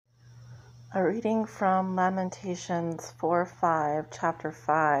A reading from Lamentations 4:5, chapter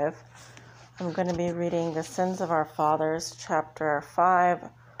 5. I'm going to be reading the sins of our fathers, chapter 5,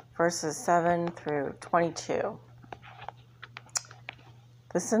 verses 7 through 22.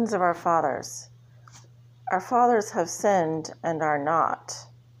 The sins of our fathers. Our fathers have sinned and are not,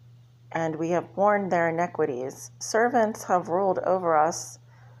 and we have borne their iniquities. Servants have ruled over us.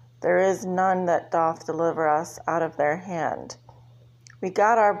 There is none that doth deliver us out of their hand. We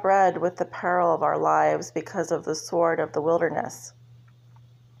got our bread with the peril of our lives because of the sword of the wilderness.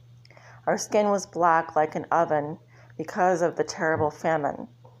 Our skin was black like an oven because of the terrible famine.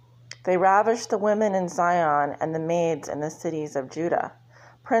 They ravished the women in Zion and the maids in the cities of Judah.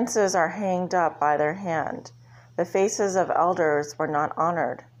 Princes are hanged up by their hand. The faces of elders were not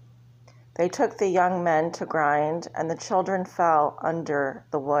honored. They took the young men to grind, and the children fell under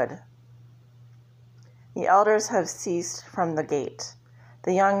the wood. The elders have ceased from the gate,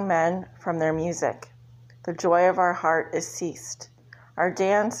 the young men from their music. The joy of our heart is ceased. Our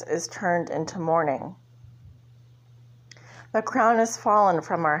dance is turned into mourning. The crown is fallen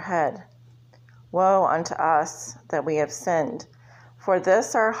from our head. Woe unto us that we have sinned. For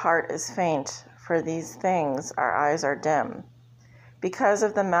this our heart is faint, for these things our eyes are dim. Because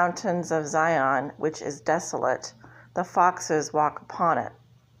of the mountains of Zion, which is desolate, the foxes walk upon it.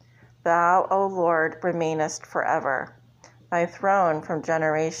 Thou, O Lord, remainest forever, thy throne from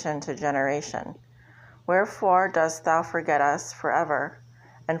generation to generation. Wherefore dost thou forget us forever,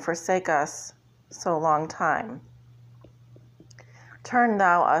 and forsake us so long time? Turn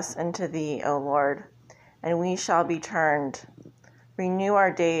thou us into thee, O Lord, and we shall be turned. Renew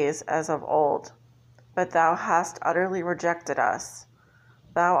our days as of old. But thou hast utterly rejected us.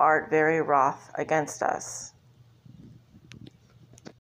 Thou art very wroth against us.